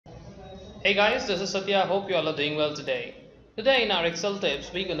Hey guys, this is Satya. Hope you all are doing well today. Today in our Excel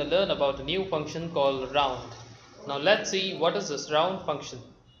tips, we're going to learn about a new function called round. Now let's see what is this round function.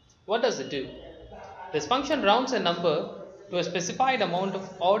 What does it do? This function rounds a number to a specified amount of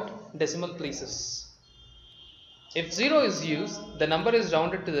odd decimal places. If 0 is used, the number is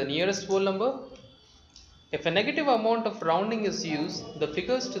rounded to the nearest whole number. If a negative amount of rounding is used, the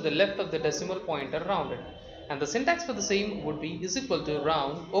figures to the left of the decimal point are rounded. And the syntax for the same would be is equal to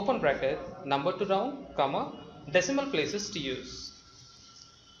round, open bracket, number to round, comma, decimal places to use.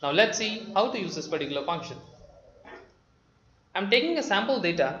 Now let's see how to use this particular function. I'm taking a sample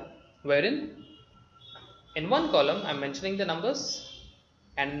data wherein in one column I'm mentioning the numbers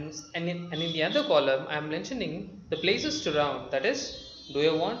and in the other column I am mentioning the places to round. That is, do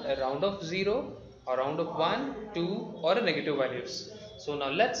I want a round of 0, a round of 1, 2 or a negative values. So now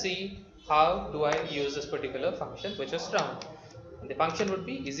let's see how do I use this particular function which is round. The function would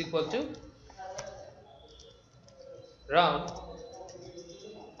be is equal to round,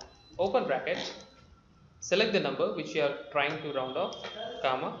 open bracket, select the number which you are trying to round off,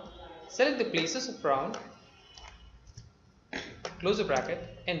 comma, select the places of round, close the bracket,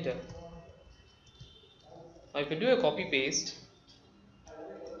 enter. Now if you do a copy paste,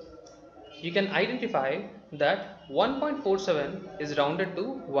 you can identify that 1.47 is rounded to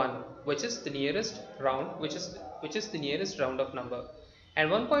 1, which is the nearest round, which is the nearest round of number, and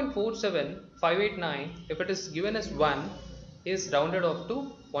 1.47589, if it is given as 1, is rounded off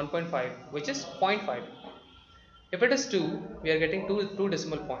to 1.5, which is 0.5. If it is 2, we are getting two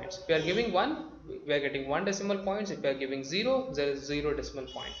decimal points. If we are giving 1, we are getting 1 decimal points. If we are giving 0, there is 0 decimal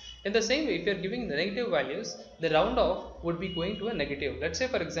point. In the same way, if you are giving the negative values, the round off would be going to a negative. Let's say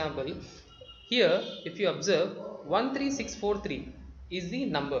for example, here if you observe 13643 is the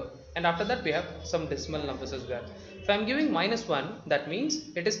number, and after that we have some decimal numbers as well. If I am giving -1, that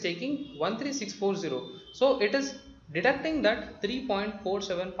means it is taking 13640, so it is deducting that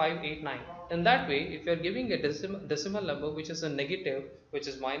 3.47589. In that way, if you are giving a decimal number which is a negative, which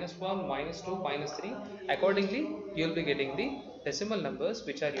is -1, -2, -3, accordingly you will be getting the decimal numbers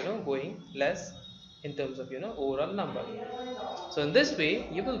which are going less in terms of overall number. So in this way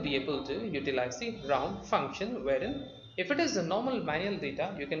you will be able to utilize the round function, wherein if it is a normal manual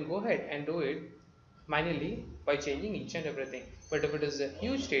data, you can go ahead and do it manually by changing each and everything. But if it is a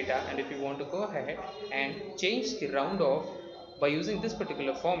huge data and if you want to go ahead and change the round off by using this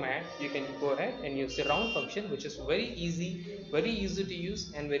particular format, you can go ahead and use the round function, which is very easy to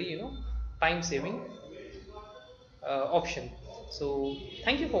use and very time saving option. So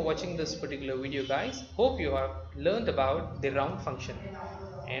thank you for watching this particular video guys. Hope you have learned about the round function,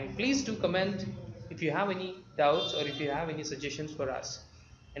 and please do comment if you have any doubts or if you have any suggestions for us,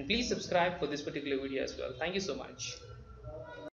 and please subscribe for this particular video as well. Thank you so much.